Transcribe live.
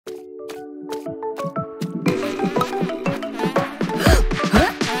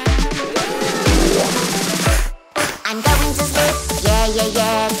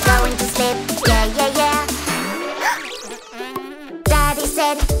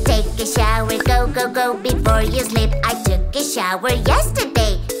Take a shower, go, go, go before you sleep. I took a shower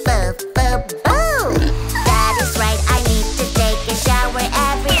yesterday. Boo, boo, boo. That is right, I need to take a shower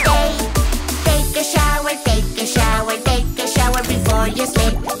every day. Take a shower, take a shower, take a shower before you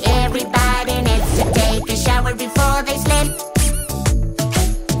sleep. Everybody needs to take a shower before they sleep.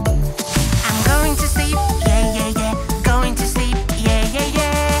 I'm going to sleep, yeah, yeah, yeah. Going to sleep, yeah, yeah,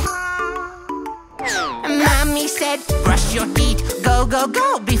 yeah. Mommy said, brush your teeth, go, go,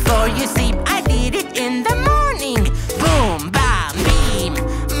 go before you sleep. I did it in the morning. Boom, bam, beam.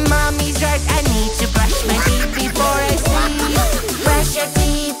 Mommy's right, I need to brush my teeth before I sleep. Brush your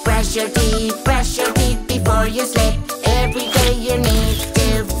teeth, brush your teeth, brush your teeth before you sleep. Every day you need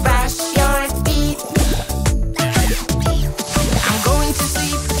to brush your teeth. I'm going to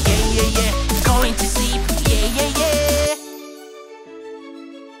sleep, yeah, yeah, yeah. Going to sleep, yeah, yeah, yeah.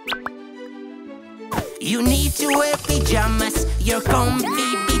 You need to wear pajamas, your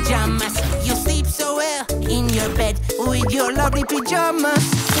comfy pajamas. You sleep so well in your bed with your lovely pajamas.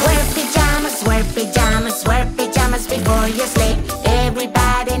 Wear pajamas, wear pajamas, wear pajamas before you sleep.